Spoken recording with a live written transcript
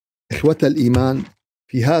إخوة الإيمان،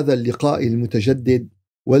 في هذا اللقاء المتجدد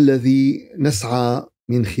والذي نسعى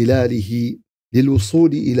من خلاله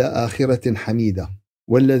للوصول إلى آخرة حميدة،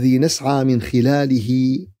 والذي نسعى من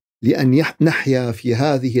خلاله لأن نحيا في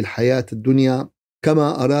هذه الحياة الدنيا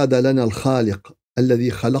كما أراد لنا الخالق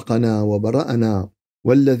الذي خلقنا وبرأنا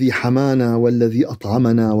والذي حمانا والذي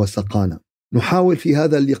أطعمنا وسقانا. نحاول في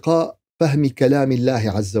هذا اللقاء فهم كلام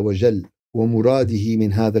الله عز وجل ومراده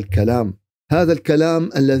من هذا الكلام، هذا الكلام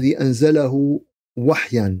الذي أنزله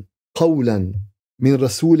وحيا قولا من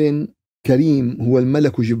رسول كريم هو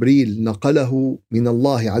الملك جبريل، نقله من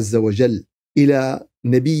الله عز وجل إلى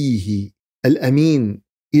نبيه الأمين،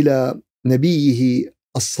 إلى نبيه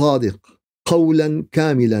الصادق، قولا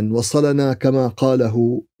كاملا وصلنا كما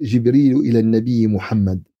قاله جبريل إلى النبي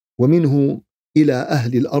محمد، ومنه إلى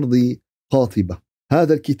أهل الأرض قاطبة.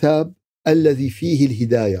 هذا الكتاب الذي فيه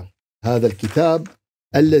الهداية، هذا الكتاب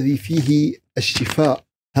الذي فيه الشفاء،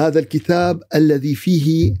 هذا الكتاب الذي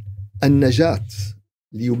فيه النجاة،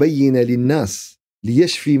 ليبين للناس،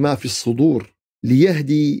 ليشفي ما في الصدور،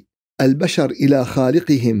 ليهدي البشر إلى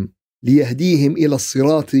خالقهم، ليهديهم إلى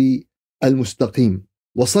الصراط المستقيم.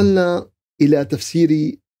 وصلنا إلى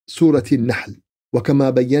تفسير سورة النحل، وكما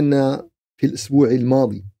بينا في الأسبوع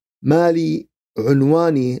الماضي ما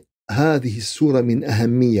لعنوان هذه السورة من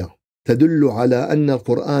أهمية تدل على أن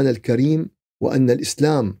القرآن الكريم وأن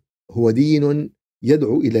الإسلام هو دين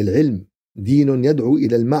يدعو إلى العلم، دين يدعو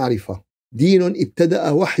إلى المعرفة، دين ابتدأ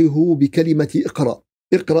وحيه بكلمة اقرأ،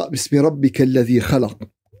 اقرأ باسم ربك الذي خلق،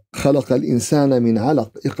 خلق الإنسان من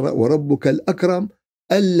علق، اقرأ وربك الأكرم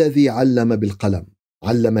الذي علم بالقلم،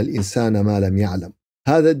 علم الإنسان ما لم يعلم.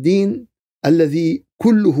 هذا الدين الذي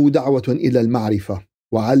كله دعوة إلى المعرفة،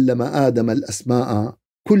 وعلم آدم الأسماء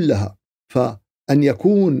كلها. فأن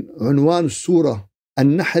يكون عنوان السورة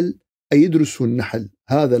النحل أي يدرس النحل،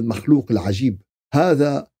 هذا المخلوق العجيب،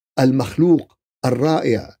 هذا المخلوق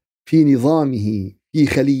الرائع في نظامه، في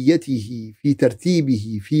خليته، في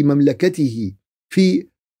ترتيبه، في مملكته، في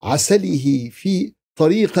عسله، في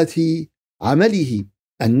طريقة عمله،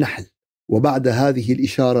 النحل. وبعد هذه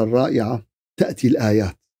الإشارة الرائعة تأتي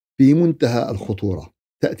الآيات في منتهى الخطورة،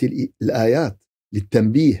 تأتي الآيات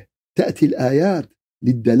للتنبيه، تأتي الآيات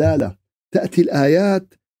للدلالة، تأتي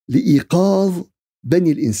الآيات لإيقاظ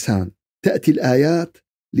بني الإنسان، تأتي الآيات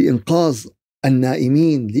لإنقاذ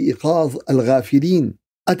النائمين، لإيقاظ الغافلين.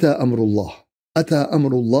 أتى أمر الله، أتى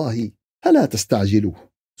أمر الله فلا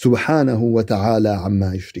تستعجلوه سبحانه وتعالى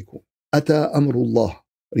عما يشركون. أتى أمر الله،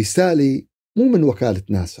 رسالة مو من وكالة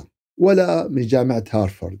ناسا ولا من جامعة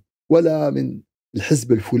هارفارد ولا من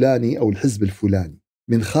الحزب الفلاني أو الحزب الفلاني،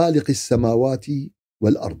 من خالق السماوات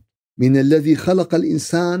والأرض، من الذي خلق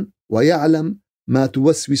الإنسان ويعلم ما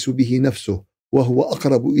توسوس به نفسه وهو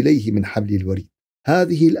أقرب إليه من حبل الوريد.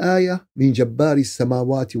 هذه الآية من جبار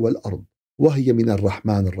السماوات والأرض وهي من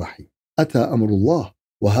الرحمن الرحيم. أتى أمر الله،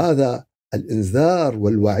 وهذا الإنذار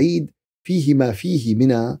والوعيد فيه ما فيه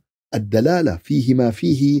من الدلالة، فيه ما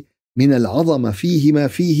فيه من العظمة، فيه ما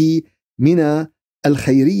فيه من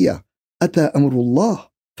الخيرية. أتى أمر الله،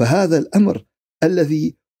 فهذا الأمر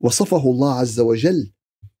الذي وصفه الله عز وجل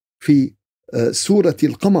في سورة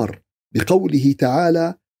القمر بقوله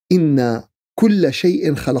تعالى: إن كل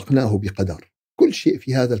شيء خلقناه بقدر. كل شيء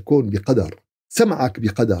في هذا الكون بقدر، سمعك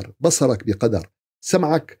بقدر، بصرك بقدر.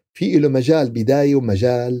 سمعك في له مجال بداية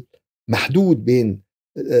ومجال محدود بين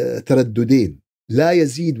ترددين، لا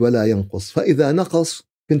يزيد ولا ينقص، فإذا نقص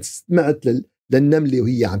كنت سمعت للنملة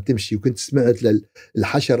وهي عم تمشي، وكنت سمعت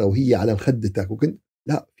للحشرة وهي على مخدتك، وكنت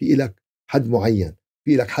لا، في لك حد معين،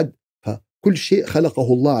 في لك حد. فكل شيء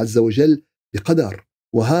خلقه الله عز وجل بقدر،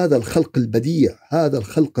 وهذا الخلق البديع، هذا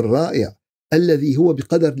الخلق الرائع الذي هو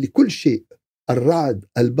بقدر لكل شيء، الرعد،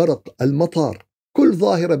 البرق، المطر، كل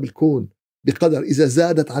ظاهرة بالكون بقدر. إذا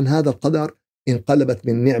زادت عن هذا القدر انقلبت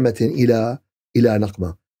من نعمة إلى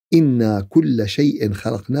نقمة. إن كل شيء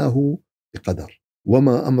خلقناه بقدر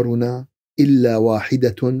وما أمرنا إلا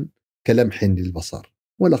واحدة كلمح للبصر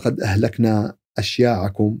ولقد أهلكنا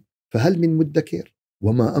أشياعكم فهل من مدكر.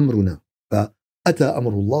 وما أمرنا، فأتى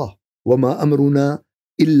أمر الله، وما أمرنا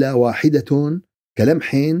إلا واحدة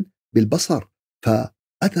كلمح بالبصر،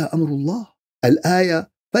 فأتى أمر الله.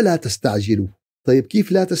 الآية فلا تستعجلوا. طيب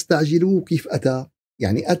كيف لا تستعجلوا؟ كيف أتى؟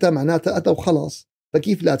 يعني أتى معناته أتى وخلاص،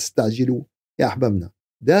 فكيف لا تستعجلوا يا أحبابنا؟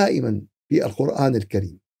 دائما في القرآن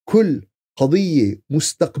الكريم كل قضية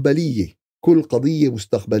مستقبلية، كل قضية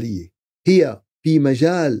مستقبلية هي في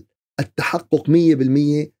مجال التحقق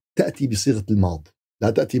 100% تأتي بصيغة الماضي، لا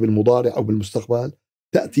تأتي بالمضارع أو بالمستقبل،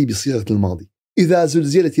 تأتي بصيغة الماضي. إذا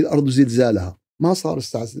زلزلت الأرض زلزالها ما صار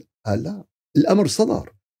استعجال، لا، الأمر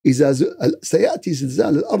صدر. إذا سيأتي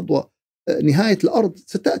زلزال الأرض نهاية الأرض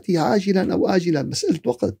ستأتي عاجلا أو آجلا، مسألة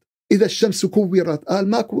وقت. إذا الشمس كورت قال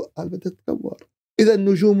ما قال بدها تتكور، إذا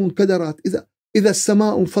النجوم انكدرت، إذا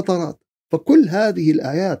السماء انفطرت. فكل هذه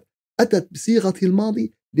الآيات أتت بصيغة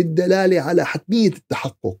الماضي للدلالة على حتمية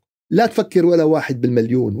التحقق. لا تفكر ولا واحد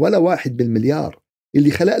بالمليون ولا واحد بالمليار.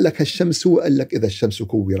 اللي خلق لك الشمس هو قال لك إذا الشمس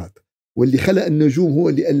كورت، واللي خلق النجوم هو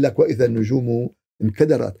اللي قال لك وإذا النجوم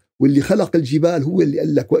انكدرت، واللي خلق الجبال هو اللي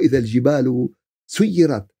قال لك وإذا الجبال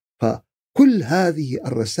سيرت. فكل هذه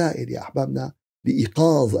الرسائل يا أحبابنا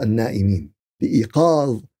لإيقاظ النائمين،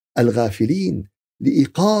 لإيقاظ الغافلين،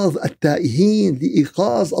 لإيقاظ التائهين،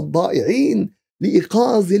 لإيقاظ الضائعين،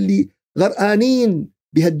 لإيقاظ اللي غرقانين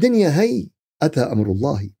بهالدنيا هي. أتى أمر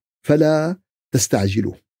الله فلا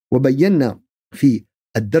تستعجلوه. وبينا في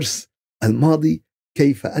الدرس الماضي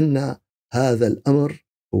كيف أن هذا الأمر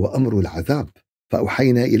هو أمر العذاب.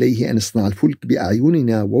 فأوحينا إليه أن اصنع الفلك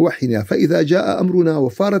بأعيننا ووحينا، فإذا جاء أمرنا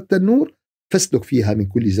وفارت النور فاسلك فيها من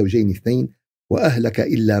كل زوجين اثنين وأهلك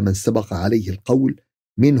إلا من سبق عليه القول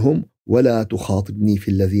منهم ولا تخاطبني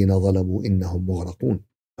في الذين ظلموا إنهم مغرقون.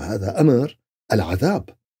 فهذا أمر العذاب،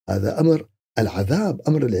 هذا أمر العذاب،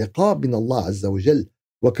 أمر العقاب من الله عز وجل.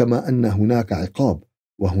 وكما أن هناك عقاب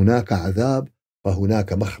وهناك عذاب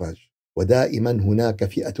فهناك مخرج، ودائما هناك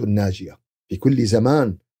فئة ناجية في كل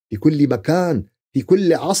زمان، في كل مكان، في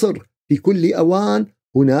كل عصر، في كل أوان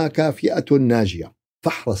هناك فئة ناجية.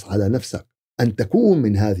 فاحرص على نفسك أن تكون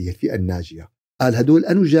من هذه الفئة الناجية. قال هدول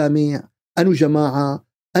أنو جامع، أنو جماعة،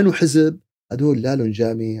 أنو حزب؟ هدول لا لن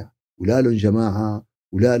جامع ولا لن جماعة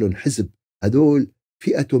ولا لن حزب، هدول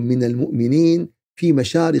فئة من المؤمنين في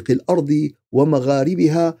مشارق الأرض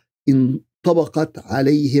ومغاربها انطبقت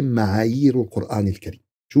عليهم معايير القرآن الكريم.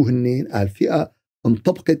 شو هنين؟ قال فئة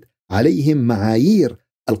انطبقت عليهم معايير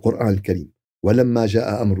القرآن الكريم. ولما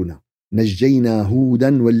جاء أمرنا نجينا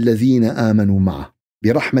هودا والذين آمنوا معه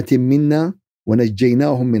برحمة منا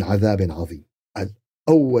ونجيناهم من عذاب عظيم.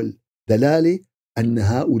 أول دلالة أن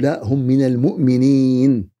هؤلاء هم من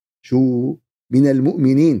المؤمنين. شو؟ من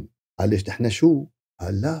المؤمنين. قال ليش نحن شو؟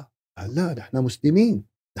 قال لا نحن مسلمين،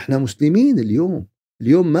 نحن مسلمين اليوم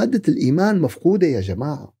مادة الإيمان مفقودة يا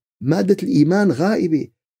جماعة، مادة الإيمان غائبة.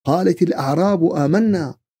 قالت الأعراب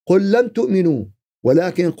آمنا قل لم تؤمنوا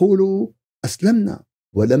ولكن قولوا أسلمنا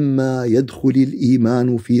ولما يدخل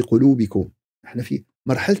الإيمان في قلوبكم. نحن في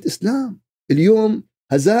مرحلة إسلام اليوم،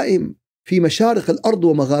 هزائم في مشارق الأرض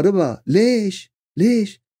ومغاربها. ليش؟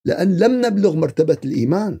 لأن لم نبلغ مرتبة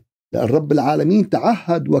الإيمان، لأن رب العالمين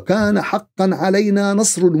تعهد وكان حقا علينا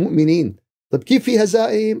نصر المؤمنين. طب كيف في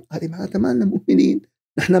هزائم؟ هذه معناتها ما لنا مؤمنين،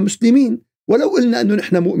 نحن مسلمين. ولو قلنا أنه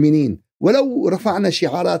نحن مؤمنين، ولو رفعنا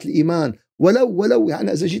شعارات الإيمان، ولو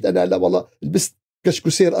يعني إذا جيت أنا لا والله لبست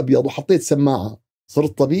كشكسير أبيض وحطيت سماعة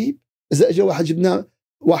صرت طبيب. إذا أجا واحد جبنا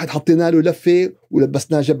واحد حطينا له لفة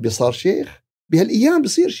ولبسناه جبة صار شيخ. بهالأيام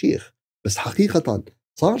بصير شيخ، بس حقيقة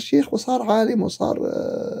صار شيخ وصار عالم وصار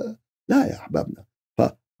لا يا أحبابنا.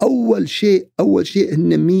 فأول شيء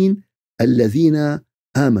هن مين؟ الذين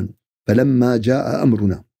آمنوا. فلما جاء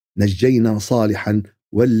أمرنا نجينا صالحا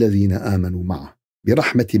والذين آمنوا معه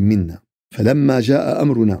برحمة منا. فلما جاء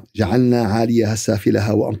أمرنا جعلنا عاليها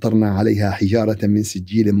سافلها وأمطرنا عليها حجارة من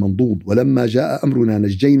سجيل منضود. ولما جاء أمرنا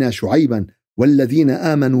نجينا شعيبا والذين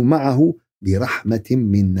آمنوا معه برحمة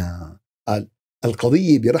منا. قال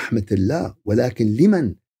القضية برحمة الله، ولكن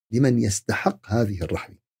لمن يستحق هذه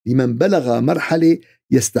الرحمة، لمن بلغ مرحلة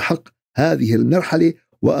يستحق هذه المرحلة.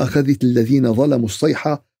 وأخذت الذين ظلموا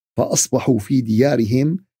الصيحة فأصبحوا في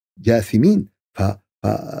ديارهم جاثمين.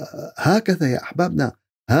 فهكذا يا أحبابنا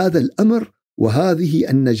هذا الأمر وهذه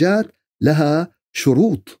النجاة لها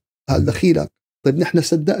شروط. هذا دخيلك. طيب نحن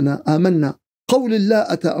صدقنا آمنا، قول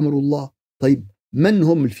الله أتى أمر الله. طيب من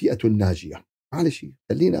هم الفئة الناجية؟ معلش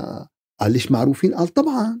خلينا قال ليش معروفين؟ قال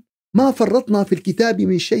طبعا ما فرطنا في الكتاب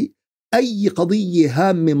من شيء. أي قضية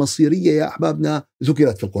هامة مصيرية يا أحبابنا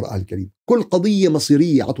ذكرت في القرآن الكريم. كل قضية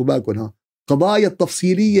مصيرية عطوا بالكم، قضايا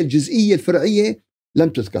التفصيلية الجزئية الفرعية لم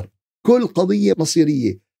تذكر. كل قضية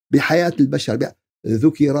مصيرية بحياة البشر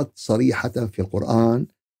ذكرت صريحة في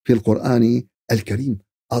القرآن الكريم.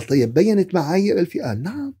 قال طيب بينت معايير الفئة؟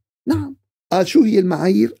 نعم. قال شو هي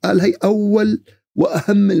المعايير؟ قال هي أول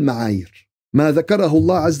وأهم المعايير ما ذكره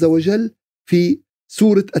الله عز وجل في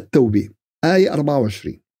سورة التوبة آية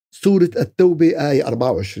 24. سورة التوبة آية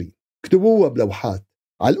 24 اكتبوها بلوحات،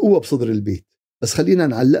 علقوها بصدر البيت، بس خلينا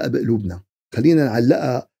نعلقها بقلوبنا، خلينا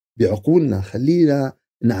نعلقها بعقولنا، خلينا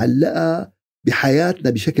نعلقها بحياتنا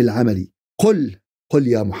بشكل عملي. قل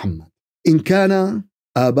يا محمد إن كان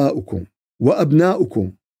آباؤكم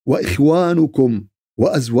وأبناؤكم وإخوانكم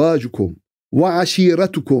وأزواجكم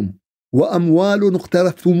وعشيرتكم وأموال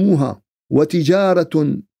اقترفتموها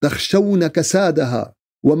وتجارة تخشون كسادها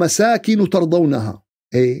ومساكن ترضونها.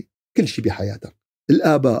 كل شيء بحياتك،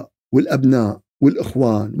 الآباء والأبناء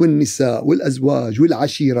والإخوان والنساء والأزواج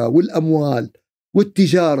والعشيرة والأموال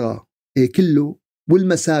والتجارة، كله،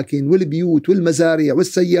 والمساكن والبيوت والمزارع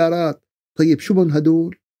والسيارات. طيب شو من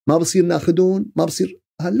هدول؟ ما بصير ناخدون؟ ما بصير؟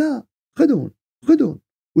 لا، خدون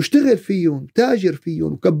واشتغل فيهم، تاجر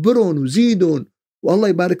فيهم وكبرهم وزيدهم والله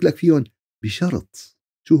يبارك لك فيهم، بشرط.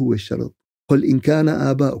 شو هو الشرط؟ قل إن كان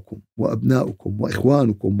آباؤكم وأبناؤكم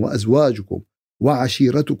وإخوانكم وأزواجكم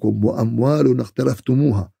وعشيرتكم وأموال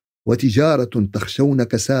اقترفتموها وتجارة تخشون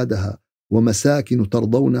كسادها ومساكن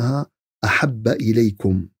ترضونها أحب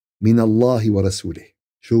إليكم من الله ورسوله.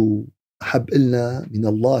 شو أحب إلنا؟ من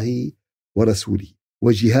الله ورسوله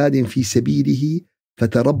وجهاد في سبيله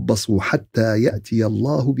فتربصوا حتى يأتي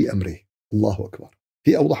الله بأمره. الله أكبر،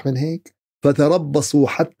 في أوضح من هيك؟ فتربصوا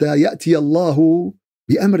حتى يأتي الله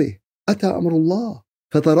بأمره. أتى أمر الله،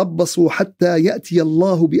 فتربصوا حتى يأتي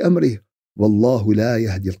الله بأمره والله لا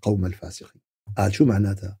يهدي القوم الفاسقين. قال شو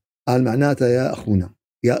معناتها؟ قال معناتها يا أخونا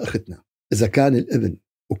يا أختنا، إذا كان الابن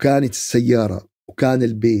وكانت السيارة وكان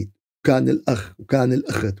البيت وكان الأخ وكان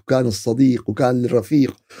الأخت وكان الصديق وكان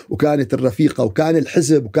الرفيق وكانت الرفيقة وكان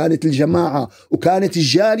الحزب وكانت الجماعة وكانت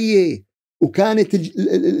الجالية وكانت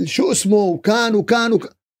شو اسمه وكان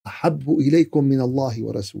أحب إليكم من الله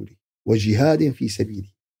ورسوله وجهاد في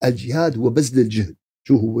سبيله. الجهاد هو بذل الجهد.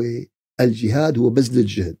 شو هو الجهاد؟ هو بذل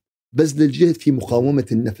الجهد. بذل الجهد في مقاومة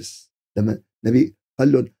النفس. لما النبي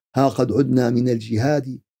قال لهم ها قد عدنا من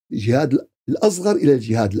الجهاد الأصغر إلى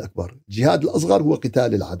الجهاد الأكبر. الجهاد الأصغر هو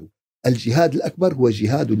قتال العدو، الجهاد الأكبر هو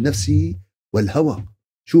جهاد النفس والهوى.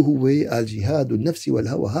 شو هو الجهاد النفس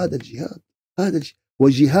والهوى؟ هذا الجهاد،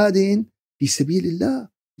 وجهاد في سبيل الله،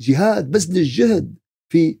 جهاد بذل الجهد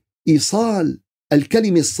في إيصال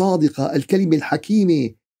الكلمة الصادقة، الكلمة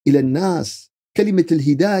الحكيمة إلى الناس، كلمة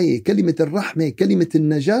الهداية، كلمة الرحمة، كلمة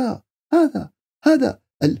النجاة. هذا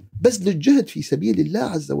بذل الجهد في سبيل الله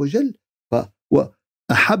عز وجل.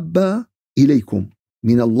 وأحب إليكم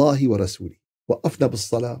من الله ورسوله. وقفنا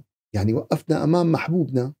بالصلاة، يعني وقفنا أمام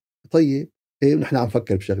محبوبنا. طيب ونحن عم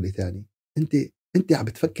نفكر بشغلة ثانية. أنت عم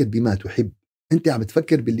بتفكر بما تحب، أنت عم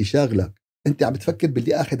بتفكر باللي شاغلك، أنت عم بتفكر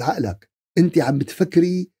باللي أخذ عقلك، أنت عم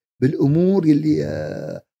بتفكري بالأمور اللي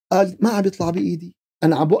قال ما عم يطلع بإيدي،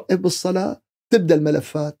 أنا عم بوقف بالصلاة تبدأ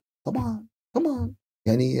الملفات. طبعا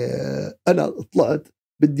يعني أنا طلعت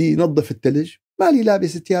بدي نظف الثلج، مالي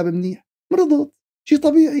لابس ثياب منيح، مرضت، شيء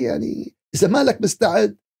طبيعي. يعني إذا مالك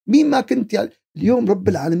مستعد، مين ما كنت. يعني اليوم رب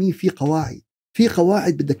العالمين في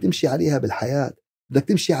قواعد بدك تمشي عليها بالحياة، بدك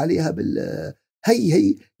تمشي عليها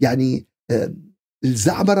هي يعني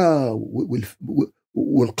الزعبرة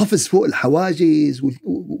والقفز فوق الحواجز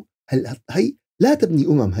هي لا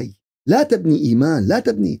تبني هي لا تبني إيمان، لا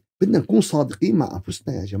تبني. بدنا نكون صادقين مع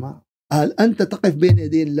أنفسنا يا جماعة. قال أنت تقف بين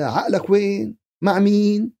يدي الله، عقلك وين؟ مع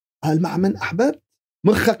مين؟ قال مع من أحببت.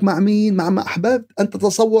 مخك مع مين؟ مع ما أحببت. أنت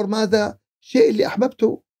تصور ماذا الشيء اللي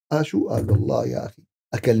أحببته. شو؟ قال والله يا أخي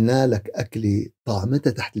أكلنا لك أكلة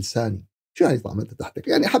طعمتها تحت لساني. شو يعني طعمتها تحتك؟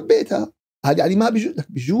 يعني حبيتها. قال يعني ما بيجوز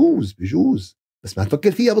لك. بيجوز بس ما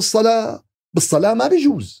تفكر فيها بالصلاة ما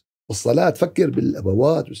بيجوز. بالصلاة تفكر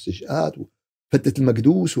بالأبوات والسجئات وفتة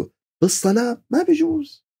المقدوس بالصلاة ما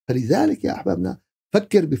بيجوز. فلذلك يا أحبابنا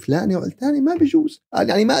فكر بفلانة وعلتاني ما بيجوز. قال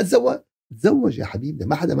يعني ما تزوج يا حبيبنا،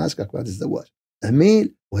 ما حدا ماسكك ما تتزوج،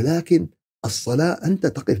 اعمل. ولكن الصلاة أنت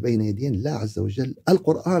تقف بين يدين الله عز وجل،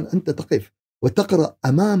 القرآن أنت تقف وتقرأ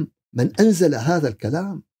أمام من أنزل هذا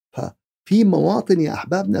الكلام. ففي مواطن يا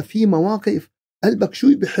أحبابنا، في مواقف قلبك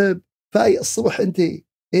شو بحب. فاي الصبح أنت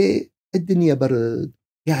الدنيا برد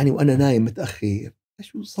يعني وأنا نايم متأخر،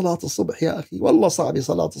 شو صلاة الصبح يا أخي؟ والله صعبة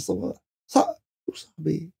صلاة الصبح،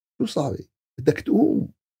 شو صعبة بدك تقوم.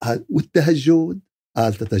 والتهجد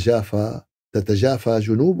قال تتجافى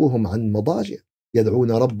جنوبهم عن مضاجع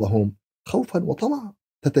يدعون ربهم خوفا وطمعا.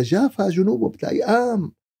 تتجافى جنوبه، بتلاقي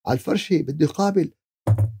قام على الفرشة بده يقابل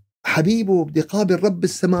حبيبه، بده يقابل رب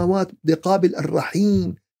السماوات، بده يقابل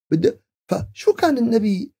الرحيم، فشو كان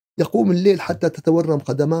النبي يقوم الليل حتى تتورم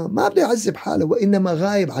قدماه؟ ما بده يعذب حاله، وإنما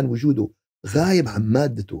غايب عن وجوده، غايب عن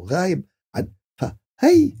مادته، غايب عن.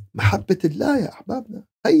 فهي محبة الله يا أحبابنا،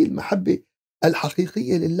 هي المحبة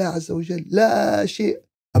الحقيقية لله عز وجل. لا شيء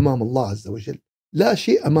أمام الله عز وجل، لا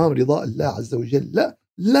شيء أمام رضاء الله عز وجل،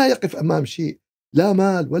 لا يقف أمام شيء، لا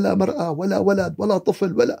مال ولا مرأة ولا ولد ولا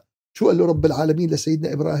طفل ولا. شو قال له رب العالمين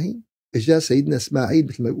لسيدنا إبراهيم؟ إجا سيدنا إسماعيل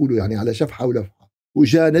مثل ما يقولوا يعني على شفحة ولفحة،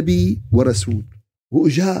 وجاء نبي ورسول،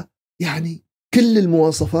 وجاء يعني كل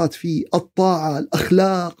المواصفات فيه، الطاعة،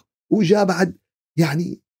 الأخلاق، وجاء بعد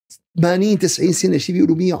يعني 80 90 سنة، شي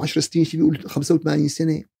بيقولوا 110 سنين، شي بيقولوا 85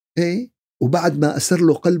 سنة. وبعد ما أسر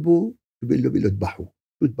له قلبه بيقول له اذبحوا.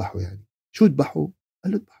 شو اذبحوا يعني؟ شو اذبحوا؟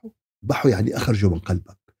 قال له اذبحوا. اذبحوا يعني أخرجوا من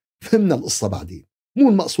قلبك. فهمنا القصة بعدين. مو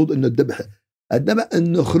المقصود إنه الذبح، إنما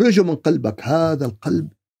إنه اخرجوا من قلبك هذا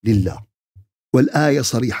القلب لله. والآية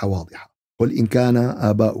صريحة واضحة: قل إن كان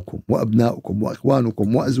آباؤكم وأبناؤكم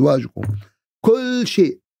وإخوانكم وأزواجكم،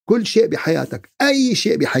 كل شيء بحياتك، أي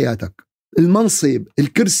شيء بحياتك، المنصب،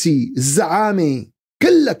 الكرسي، الزعامة،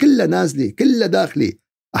 كلها نازلة، كلها داخلة،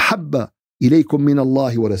 أحب إليكم من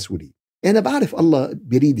الله ورسوله. أنا بعرف الله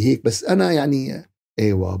بيريد هيك، بس أنا يعني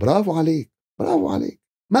أيوة، برافو عليك، برافو عليك،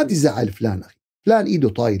 ما بدي زعل فلان، أخي فلان إيده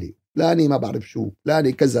طايلة، فلاني ما بعرف شو،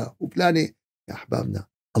 فلاني كذا وفلاني. يا أحبابنا،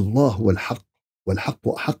 الله هو الحق، والحق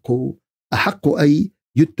أحق أي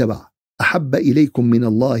يتبع. أحب إليكم من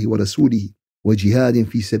الله ورسوله وجهاد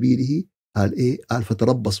في سبيله. قال إيه؟ قال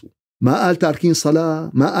فتربصوا. ما قال تاركين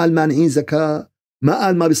صلاة، ما قال مانعين زكاة، ما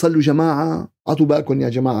قال ما بيصلوا جماعة، عطوا بالكم يا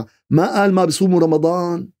جماعة، ما قال ما بيصوموا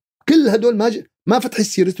رمضان، كل هدول ما فتح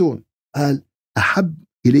سيرتهم. قال أحب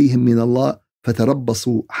إليهم من الله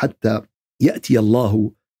فتربصوا حتى يأتي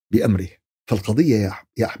الله بأمره. فالقضية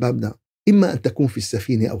يا أحبابنا، إما أن تكون في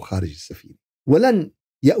السفينة أو خارج السفينة، ولن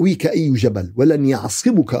يأويك أي جبل ولن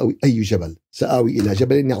يعصبك أي جبل. سآوي إلى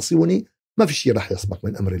جبل يعصبني، ما في شيء رح يصبك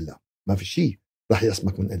من أمر الله، ما في شيء رح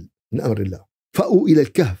يصبك من أمر الله. فأووا إلى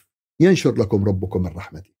الكهف ينشر لكم ربكم من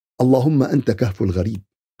رحمته. اللهم أنت كهف الغريب.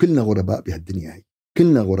 كلنا غرباء بهالدنيا هي،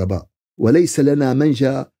 كلنا غرباء، وليس لنا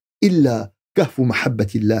منجى إلا كهف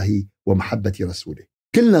محبة الله ومحبة رسوله.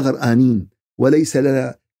 كلنا غرقانين، وليس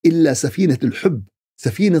لنا إلا سفينة الحب،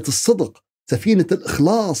 سفينة الصدق، سفينة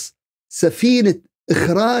الإخلاص، سفينة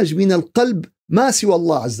إخراج من القلب ما سوى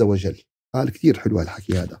الله عز وجل. قال كثير حلو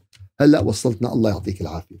الحكي هذا. هلأ وصلتنا، الله يعطيك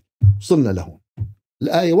العافية، وصلنا لهون.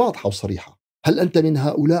 الآية واضحة وصريحة: هل أنت من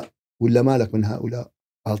هؤلاء ولا مالك من هؤلاء؟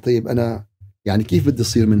 قال طيب أنا يعني كيف بدي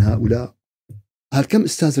أصير من هؤلاء؟ قال كم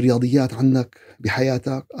أستاذ رياضيات عنك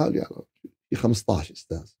بحياتك؟ قال يعني 15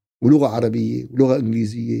 أستاذ، ولغة عربية ولغة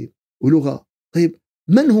إنجليزية ولغة. طيب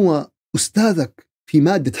من هو أستاذك في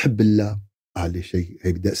مادة حب الله؟ قال لي شيء،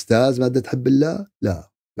 هي بدي أستاذ مادة تحب الله؟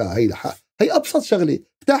 لا هي أبسط شغلة،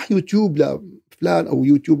 افتح يوتيوب لفلان أو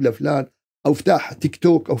يوتيوب لفلان، أو افتح تيك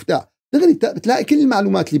توك، أو افتح دغري بتلاقي كل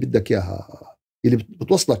المعلومات اللي بدك إياها اللي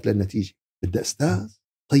بتوصلك للنتيجة. بدي أستاذ.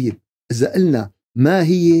 طيب إذا قلنا ما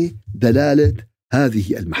هي دلالة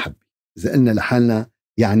هذه المحبة، إذا قلنا لحالنا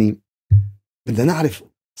يعني بدنا نعرف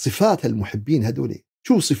صفات المحبين هدول،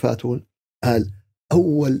 شو صفاتهم؟ قال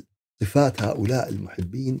أول صفات هؤلاء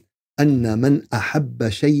المحبين أن من أحب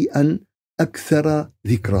شيئا أكثر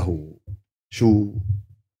ذكره. شو؟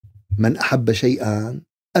 من أحب شيئا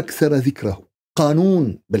أكثر ذكره.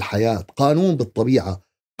 قانون بالحياة، قانون بالطبيعة،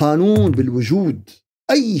 قانون بالوجود.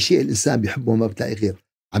 أي شيء الإنسان بيحبه ما بتلاقي غير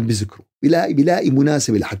عم بذكره، بيلاقي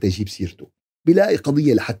مناسبة لحتى يجيب سيرته، بيلاقي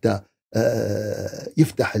قضية لحتى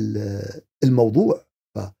يفتح الموضوع.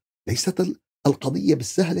 فليست القضية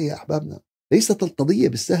بالسهلة يا أحبابنا، ليست القضية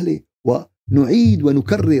بالسهلة. ونعيد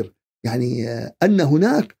ونكرر يعني أن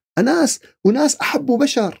هناك أناس أحبوا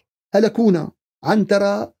بشر هلكونا،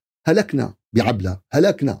 عنترى هلكنا، بعبلة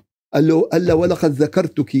هلكنا. قال له ولقد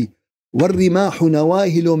ذكرتك والرماح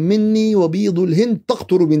نواهل مني وبيض الهند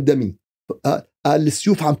تقطر من دمي. قال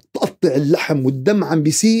السيوف عم تقطع اللحم والدم عم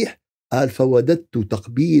بيسيح. قال فوددت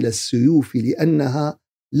تقبيل السيوف لأنها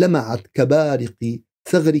لمعت كبارق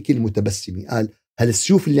ثغرك المتبسم. قال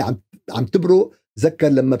هالسيوف اللي عم تبرق، ذكر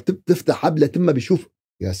لما بتفتح حبلة تم بيشوف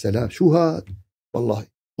يا سلام شو هاد والله.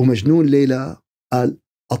 ومجنون ليلى قال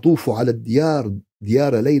أطوف على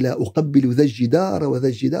ديار ليلى أقبل ذا الجدار وذا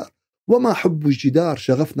الجدار، وما حب الجدار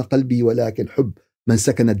شغفنا قلبي ولكن حب من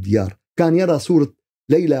سكن الديار. كان يرى صورة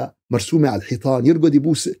ليلى مرسومة على الحيطان، يرقد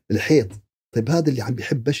يبوس الحيط. طيب هذا اللي عم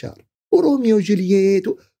بيحب بشر، وروميو وجولييت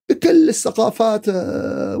بكل الثقافات.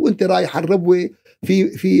 وانت رايح على الربوة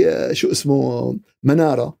في شو اسمه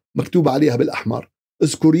منارة مكتوب عليها بالأحمر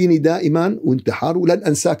اذكريني دائما وانتحر، ولن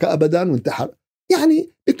أنساك أبدا وانتحر. يعني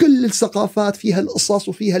بكل الثقافات فيها القصص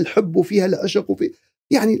وفيها الحب وفيها العشق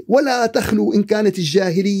يعني ولا تخلو إن كانت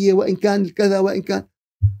الجاهلية وإن كان الكذا وإن كان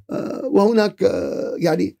وهناك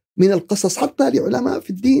يعني من القصص حتى لعلماء في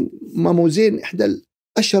الدين موزين إحدى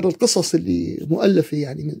أشهر القصص اللي مؤلفة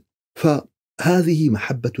يعني فهذه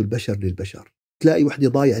محبة البشر للبشر. تلاقي وحدة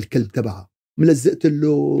ضايع الكلب تبعها، ملزقت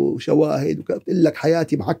له شواهد وقلت لك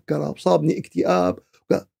حياتي معكرة وصابني اكتئاب.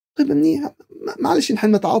 طيب منيح، معلش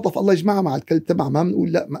نحن نتعاطف، الله يجمعها مع الكلب تبعها، ما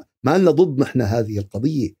بنقول لا، ما لنا ضد نحن هذه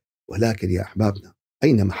القضية. ولكن يا أحبابنا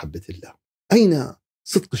أين محبة الله؟ أين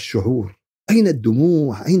صدق الشعور؟ أين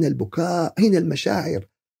الدموع؟ أين البكاء؟ أين المشاعر؟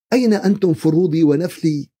 أين أنتم فروضي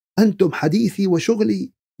ونفلي؟ أنتم حديثي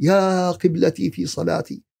وشغلي، يا قبلتي في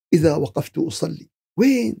صلاتي. إذا وقفت أصلي.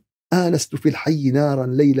 وين؟ آنست في الحي نارا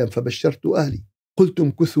ليلا فبشرت أهلي، قلت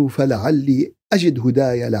امكثوا فلعلي أجد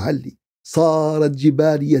هدايا لعلي، صارت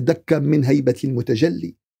جبالي دكا من هيبة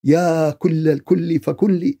المتجلي، يا كل الكل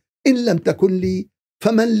فكن لي، إن لم تكن لي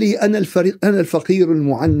فمن لي، أنا الفقير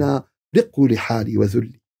المعنى، رقوا لحالي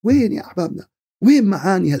وذلي. وين يا أحبابنا؟ وين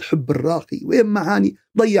معاني الحب الراقي؟ وين معاني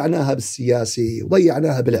ضيعناها بالسياسة،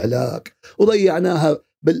 وضيعناها بالعلاق، وضيعناها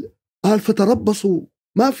قال فتربصوا،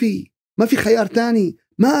 ما في خيار تاني.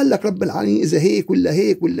 ما قال لك رب العالمين إذا هيك ولا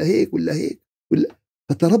هيك ولا هيك ولا هيك ولا،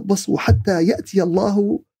 فتربصوا حتى يأتي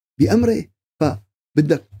الله بأمره.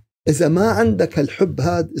 فبدك إذا ما عندك الحب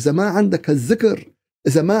هذا، إذا ما عندك الذكر،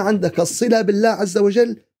 إذا ما عندك الصلة بالله عز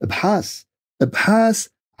وجل، ابحاث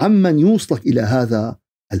عمن يوصلك إلى هذا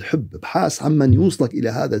الحب، ابحاث عمن يوصلك إلى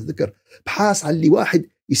هذا الذكر، ابحاث عن اللي واحد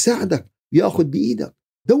يساعدك ياخذ بإيدك.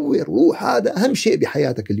 دور، روح، هذا أهم شيء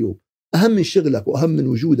بحياتك اليوم، أهم من شغلك وأهم من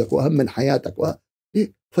وجودك وأهم من حياتك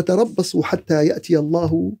فتربصوا حتى يأتي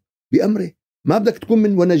الله بأمره. ما بدك تكون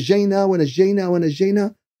من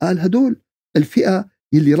ونجينا. قال هدول الفئة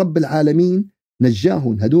يلي رب العالمين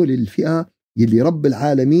نجاهم، هدول الفئة يلي رب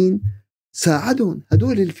العالمين ساعدهم،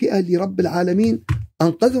 هدول الفئة اللي رب العالمين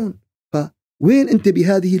أنقذهم. فوين أنت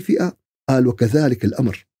بهذه الفئة؟ قال وكذلك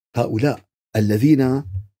الأمر، هؤلاء الذين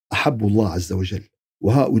أحبوا الله عز وجل،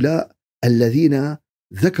 وهؤلاء الذين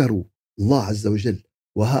ذكروا الله عز وجل،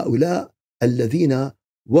 وهؤلاء الذين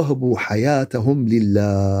وهبوا حياتهم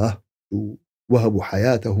لله، وهبوا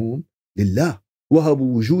حياتهم لله،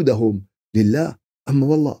 وهبوا وجودهم لله. أما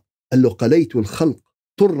والله قال له قليت الخلق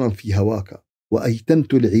طرا في هواك،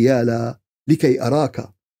 وأيتمت العيال لكي أراك،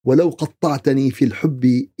 ولو قطعتني في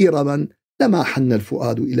الحب إرما لما حن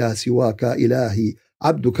الفؤاد إلى سواك، إلهي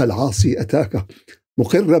عبدك العاصي أتاك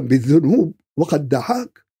مقرا بالذنوب وقد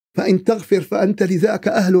دعاك، فإن تغفر فأنت لذاك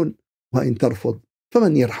أهل، وإن ترفض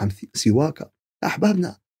فمن يرحم سواك.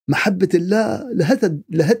 أحبابنا، محبة الله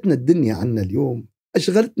لهتنا الدنيا عنا اليوم،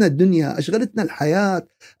 أشغلتنا الدنيا، أشغلتنا الحياة،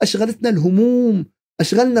 أشغلتنا الهموم،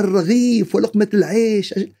 أشغلنا الرغيف ولقمة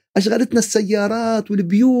العيش، أشغلتنا السيارات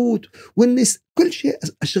والبيوت والناس، كل شيء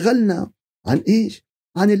أشغلنا عن إيش؟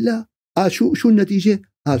 عن الله. شو النتيجة؟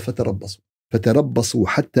 قال فتربصوا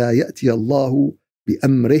حتى يأتي الله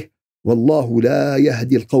بأمره، والله لا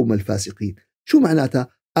يهدي القوم الفاسقين. شو معناتها؟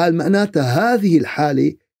 قال معناتها هذه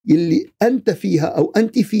الحالة اللي أنت فيها أو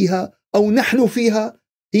أنت فيها أو نحن فيها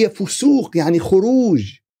هي فسوق، يعني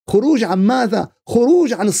خروج عن ماذا؟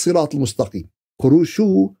 خروج عن الصراط المستقيم. خروج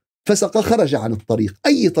شو؟ فسق، خرج عن الطريق.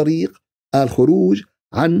 أي طريق؟ قال خروج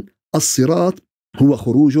عن الصراط هو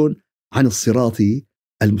خروج عن الصراط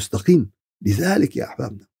المستقيم. لذلك يا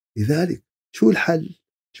أحبابنا، لذلك شو الحل؟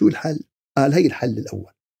 قال هي الحل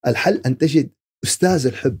الأول. الحل أن تجد أستاذ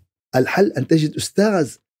الحب، الحل أن تجد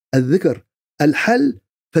أستاذ الذكر، الحل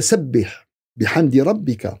فسبح بحمد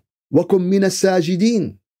ربك وكن من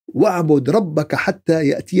الساجدين واعبد ربك حتى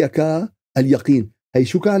يأتيك اليقين. هي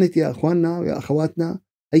شو كانت يا أخواننا ويا أخواتنا؟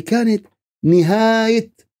 هي كانت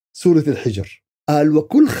نهاية سورة الحجر. قال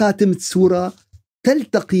وكل خاتمة سورة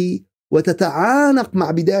تلتقي وتتعانق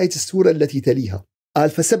مع بداية السورة التي تليها. قال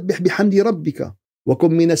فسبح بحمد ربك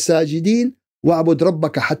وكن من الساجدين واعبد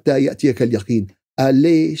ربك حتى يأتيك اليقين. قال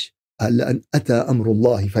ليش؟ قال لأن أتى أمر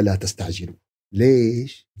الله فلا تستعجلوا.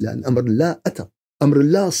 ليش؟ لأن أمر الله أتى، أمر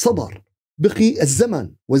الله صدر، بقي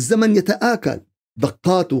الزمن والزمن يتآكل،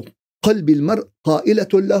 دقات قلب المرء قائلة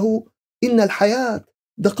له إن الحياة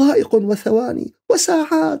دقائق وثواني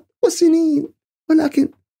وساعات وسنين، ولكن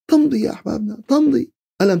تمضي يا أحبابنا، تمضي.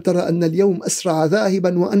 ألم ترى أن اليوم أسرع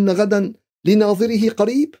ذاهبا وأن غدا لناظره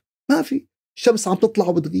قريب؟ ما في، الشمس عم تطلع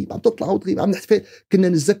وبتغيب، عم تطلع وبتغيب، عم نحتفل. كنا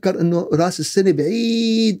نتذكر أنه رأس السنة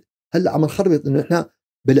بعيد، هلأ عم نخربط أنه إحنا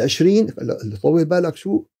بالعشرين. اللي طول بالك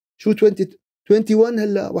شو 21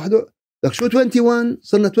 هلأ وحده لك شو 21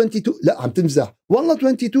 صرنا 22. لا عم تمزح والله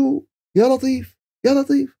 22. يا لطيف يا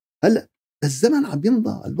لطيف. هلأ الزمن عم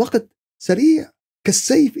يمضى، الوقت سريع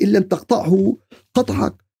كالسيف إن لم تقطعه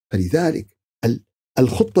قطعك. فلذلك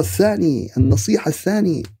الخطة الثانية، النصيحة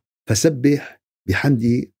الثانية، فسبح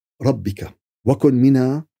بحمد ربك وكن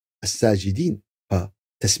من الساجدين.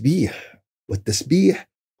 فتسبيح،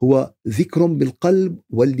 والتسبيح هو ذكر بالقلب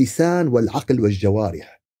واللسان والعقل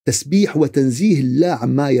والجوارح. تسبيح وتنزيه الله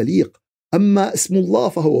عما يليق. أما اسم الله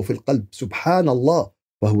فهو في القلب، سبحان الله،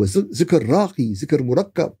 فهو ذكر راقي، ذكر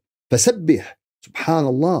مركب. فسبح سبحان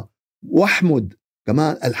الله، واحمد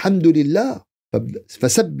كمان الحمد لله.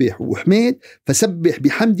 فسبح وحميد، فسبح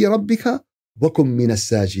بحمد ربك وكن من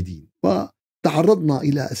الساجدين. وتعرضنا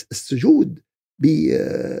إلى السجود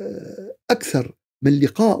بأكثر من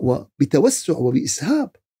لقاء وبتوسع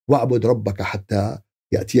وبإسهاب. واعبد ربك حتى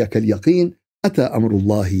يأتيك اليقين. أتى أمر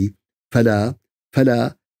الله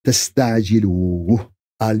فلا تستعجلوه.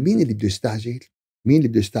 قال مين اللي بده يستعجل؟ مين اللي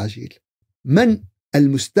بده يستعجل؟ من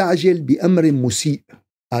المستعجل بأمر مسيء؟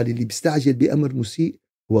 قال اللي بيستعجل بأمر مسيء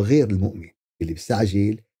هو غير المؤمن. اللي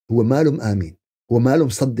بيستعجل هو ماله مآمن، هو ماله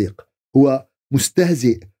مصدق، هو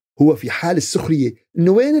مستهزئ، هو في حال السخرية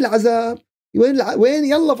إنه وين العذاب؟ وين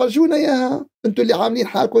يلا فرجونا إياها، أنتوا اللي عاملين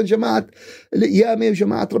حالكم جماعة القيامة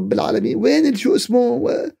وجماعة رب العالمين، وين شو اسمه؟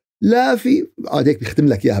 لا في هيك بيختم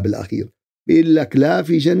لك إياها بالأخير، بيقول لك لا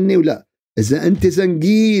في جنة ولا، إذا أنت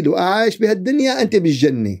زنجيل وعايش بهالدنيا أنت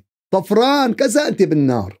بالجنة، طفران كذا أنت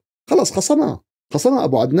بالنار. خلص خصنا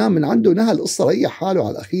أبو عدنان من عنده نهى القصة، ريح حاله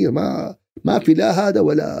على الأخير، ما في لا هذا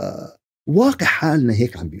ولا. واقع حالنا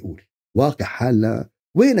هيك عم بيقول، واقع حالنا.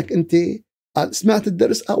 وينك أنت؟ قال سمعت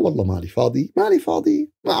الدرس؟ والله مالي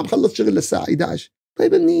فاضي، ما عم خلص شغل للساعة 11.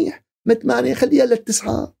 طيب منيح، متمانية خليها لل9،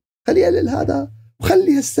 خليها للهذا،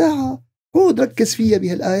 وخلي هالساعة عود ركز فيها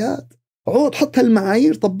بهالآيات، عود حط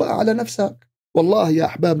هالمعايير طبقها على نفسك. والله يا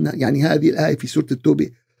أحبابنا يعني هذه الآية في سورة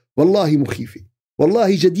التوبة والله مخيفة،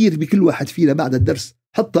 والله جدير بكل واحد فينا بعد الدرس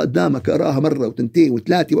حطها قدامك اقراها مرة وتنتين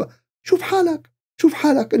وثلاثة شوف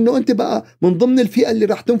حالك انه انت بقى من ضمن الفئة اللي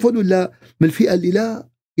راح تنفذ ولا من الفئة اللي لا،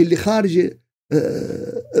 اللي خارج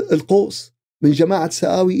القوس. من جماعة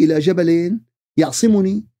سآوي إلى جبلين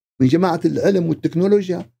يعصمني، من جماعة العلم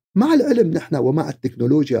والتكنولوجيا. مع العلم نحن ومع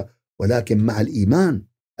التكنولوجيا، ولكن مع الإيمان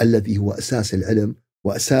الذي هو أساس العلم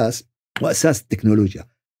وأساس التكنولوجيا.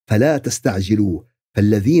 فلا تستعجلوا،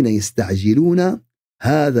 فالذين يستعجلون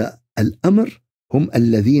هذا الأمر هم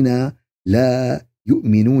الذين لا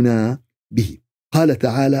يؤمنون به. قال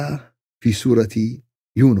تعالى في سورة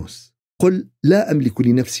يونس: قل لا أملك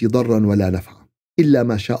لنفسي ضرا ولا نفعا إلا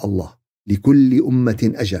ما شاء الله، لكل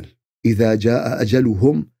أمة أجل، إذا جاء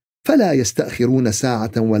أجلهم فلا يستأخرون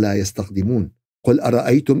ساعة ولا يستقدمون. قل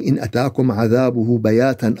أرأيتم إن أتاكم عذابه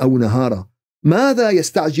بياتا أو نهارا ماذا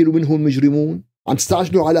يستعجل منه المجرمون؟ عم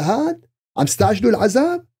تستعجلوا على هاد؟ عم تستعجلوا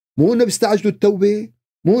العذاب؟ مو إنه بيستعجلوا التوبة؟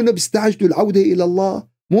 مو إنه بيستعجلوا العودة إلى الله؟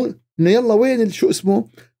 مو إنه يلا وين شو اسمه؟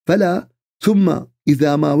 فلا ثم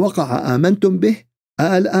إذا ما وقع آمنتم به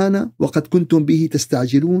الآن وقد كنتم به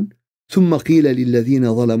تستعجلون. ثم قيل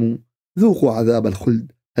للذين ظلموا ذوقوا عذاب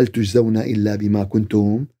الخلد هل تجزون إلا بما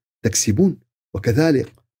كنتم تكسبون.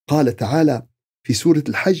 وكذلك قال تعالى في سورة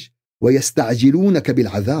الحج: ويستعجلونك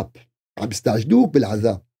بالعذاب، عم يستعجلوك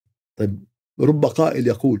بالعذاب. طيب رب قائل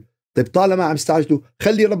يقول: طيب طالما عم يستعجلوا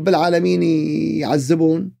خلي رب العالمين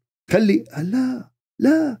يعذبون، خلي.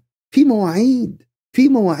 لا، في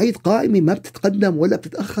مواعيد قائمة ما بتتقدم ولا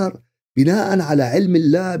بتتأخر، بناء على علم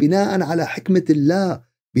الله، بناء على حكمة الله،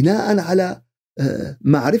 بناء على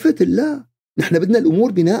معرفة الله. نحن بدنا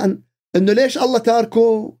الأمور بناء إنه ليش الله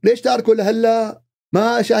تاركه لهلا،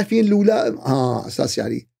 ما شايفين الأولى أساس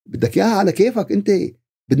يعني بدك إياها على كيفك أنت.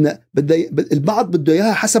 البعض بده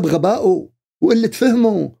إياها حسب غبائه وقلة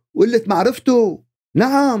فهمه وقلة معرفته،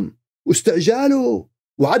 نعم، واستعجاله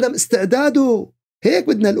وعدم استعداده. هيك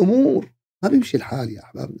بدنا الأمور. ما بيمشي الحال يا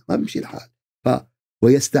أحبابنا، ما بيمشي الحال.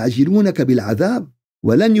 ويستعجلونك بالعذاب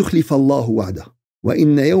ولن يخلف الله وعده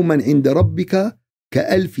وإن يوما عند ربك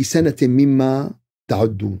كألف سنة مما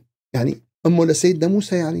تعدون. يعني أمه لسيدنا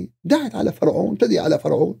موسى يعني دعت على فرعون، تدعي على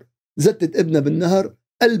فرعون، زتت ابنها بالنهر،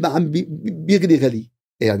 قلبها عم بيغلي غلي.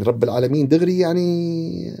 يعني رب العالمين دغري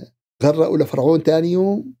يعني غرقوا لفرعون تاني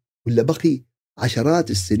يوم، ولا بقي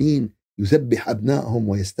عشرات السنين يذبح أبنائهم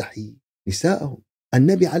ويستحيي نسائهم.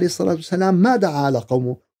 النبي عليه الصلاة والسلام ما دعا على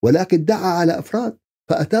قومه ولكن دعا على أفراد،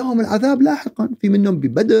 فأتاهم العذاب لاحقا، في منهم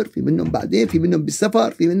ببدر، في منهم بعدين، في منهم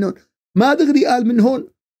بالسفر، في منهم ما دغري قال من هون.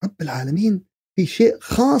 رب العالمين في شيء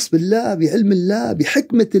خاص بالله، بعلم الله،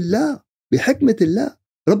 بحكمة الله.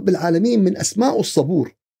 رب العالمين من أسماء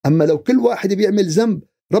الصبور. أما لو كل واحد بيعمل ذنب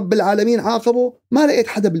رب العالمين عاقبه، ما لقيت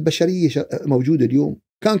حدا بالبشرية موجود اليوم،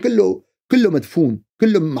 كان كله مدفون،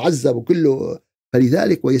 كله معذب وكله.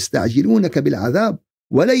 فلذلك ويستعجلونك بالعذاب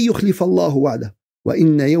ولن يخلف الله وعده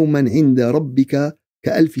وإن يوما عند ربك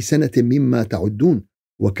كألف سنة مما تعدون.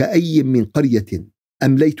 وكأي من قرية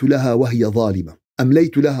أمليت لها وهي ظالمة،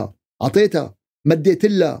 أمليت لها، عطيتها، مديت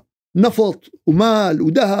لها نفط ومال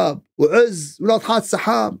وذهب وعز وناطحات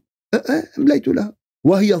سحاب، أمليت لها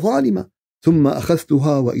وهي ظالمة ثم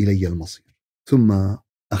أخذتها وإلي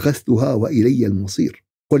المصير.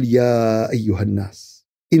 قل يا أيها الناس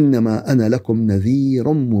إنما أنا لكم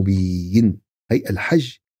نذير مبين. هي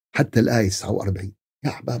الحج حتى الآية 49. يا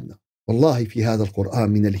أحبابنا والله في هذا القرآن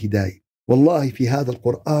من الهداية، والله في هذا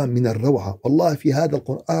القرآن من الروعة، والله في هذا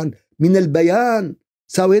القرآن من البيان.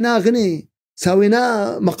 ساويناه غني،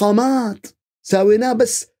 ساويناه مقامات، ساويناه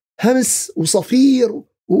بس همس وصفير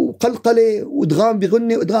وقلقلة وادغام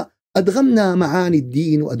بغني وادغام. أدغمنا معاني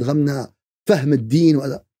الدين وأدغمنا فهم الدين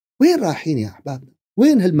وين رايحين يا أحبابنا؟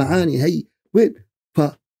 وين هالمعاني هي؟ وين؟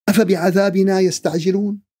 أفبعذابنا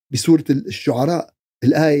يستعجلون بسورة الشعراء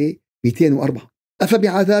الآية 204.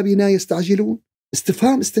 أفبعذابنا يستعجلون،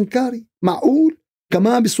 استفهام استنكاري. معقول؟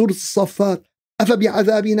 كمان بسورة الصفات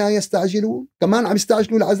أفبعذابنا يستعجلون، كمان عم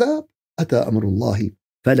يستعجلوا العذاب. أتى أمر الله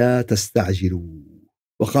فلا تستعجلوا.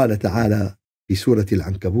 وقال تعالى في سورة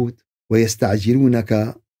العنكبوت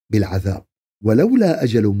ويستعجلونك بالعذاب ولولا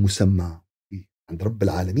أجل مسمى. عند رب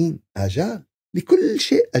العالمين آجال، لكل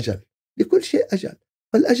شيء أجل، لكل شيء أجل.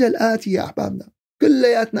 فالأجل آتي يا أحبابنا،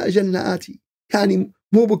 كلياتنا أجلنا آتي. يعني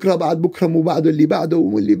مو بكرة بعد بكرة، مو بعده اللي بعده،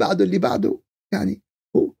 واللي بعده اللي بعده.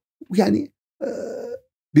 يعني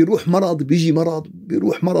بيروح مرض بيجي مرض،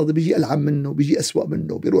 بيروح مرض بيجي ألعن منه، بيجي أسوأ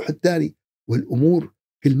منه، بيروح الثاني. والأمور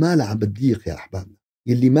كل مالها عم بتضيق يا أحبابنا.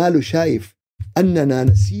 يلي ماله شايف أننا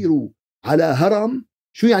نسير على هرم.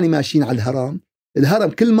 شو يعني ماشيين على الهرم؟ الهرم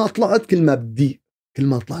كل ما طلعت كل ما بتضيق، كل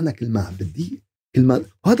ما طلعنا كل ما عم بتضيق، كل ما.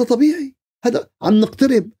 وهذا طبيعي، هذا عم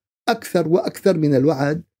نقترب أكثر وأكثر من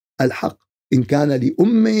الوعد الحق، إن كان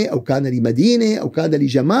لأمة أو كان لمدينة أو كان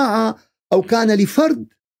لجماعة أو كان لفرد.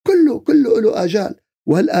 كله له آجال،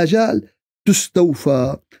 وهالآجال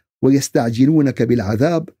تستوفى. ويستعجلونك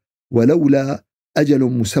بالعذاب ولولا أجل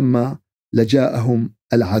مسمى لجاءهم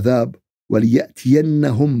العذاب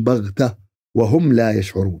وليأتينهم بغتة وهم لا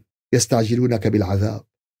يشعرون. يستعجلونك بالعذاب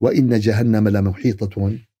وإن جهنم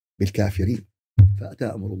لمحيطة بالكافرين. فأتى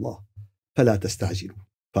أمر الله فلا تستعجلوا.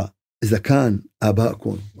 فإذا كان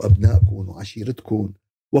آباءكم وأبنائكم وعشيرتكم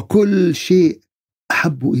وكل شيء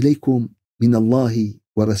أحب إليكم من الله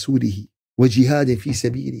ورسوله وجهاد في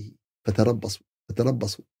سبيله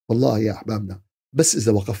فتربصوا. والله يا أحبابنا، بس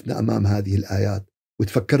إذا وقفنا أمام هذه الآيات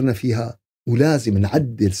وتفكرنا فيها، ولازم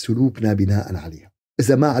نعدل سلوكنا بناء عليها.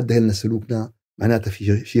 إذا ما عدلنا سلوكنا معناته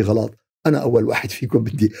في شيء غلط. أنا أول واحد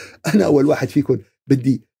فيكم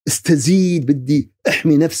بدي استزيد، بدي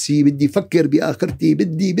أحمي نفسي، بدي أفكر بآخرتي،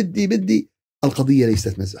 بدي. القضية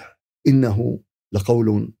ليست مزح، إنه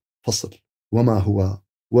لقول فصل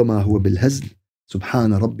وما هو بالهزل.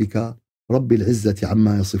 سبحان ربك رب العزة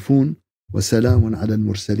عما يصفون وسلام على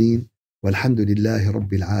المرسلين والحمد لله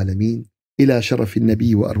رب العالمين. إلى شرف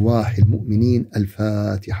النبي وأرواح المؤمنين.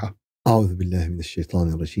 الفاتحة. أعوذ بالله من الشيطان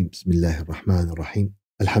الرجيم. بسم الله الرحمن الرحيم.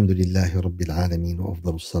 الحمد لله رب العالمين،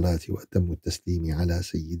 وأفضل الصلاة وأتم التسليم على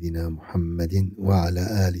سيدنا محمد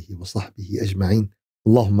وعلى آله وصحبه أجمعين.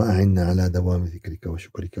 اللهم أعنا على دوام ذكرك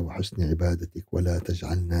وشكرك وحسن عبادتك، ولا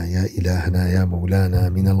تجعلنا يا إلهنا يا مولانا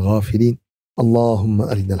من الغافلين. اللهم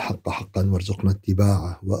أرنا الحق حقا وارزقنا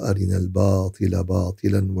اتباعه، وأرنا الباطل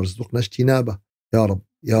باطلا وارزقنا اجتنابه. يا رب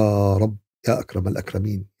يا رب يا أكرم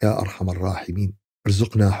الأكرمين يا أرحم الراحمين،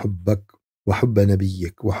 ارزقنا حبك وحب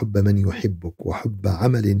نبيك وحب من يحبك وحب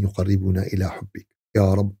عمل يقربنا إلى حبك.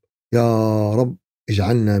 يا رب يا رب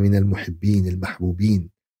اجعلنا من المحبين المحبوبين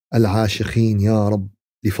العاشقين يا رب،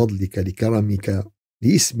 لفضلك لكرمك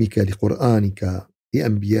لاسمك لقرآنك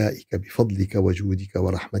لأنبيائك، بفضلك وجودك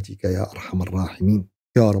ورحمتك يا أرحم الراحمين.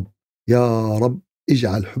 يا رب يا رب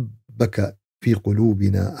اجعل حبك في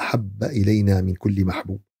قلوبنا أحب إلينا من كل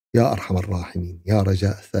محبوب يا أرحم الراحمين، يا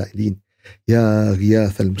رجاء السائلين، يا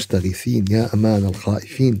غياث المستغيثين، يا أمان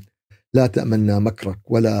الخائفين. لا تأمنا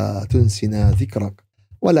مكرك ولا تنسنا ذكرك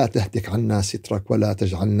ولا تهتك عنا سترك ولا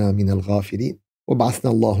تجعلنا من الغافلين.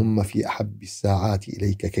 وابعثنا اللهم في أحب الساعات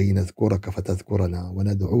إليك كي نذكرك فتذكرنا،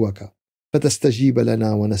 وندعوك فتستجيب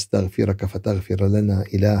لنا، ونستغفرك فتغفر لنا.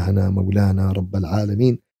 إلهنا مولانا رب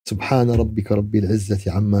العالمين. سبحان ربك رب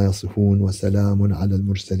العزة عما يصفون وسلام على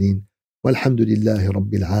المرسلين والحمد لله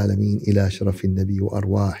رب العالمين. إلى شرف النبي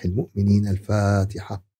وأرواح المؤمنين. الفاتحة.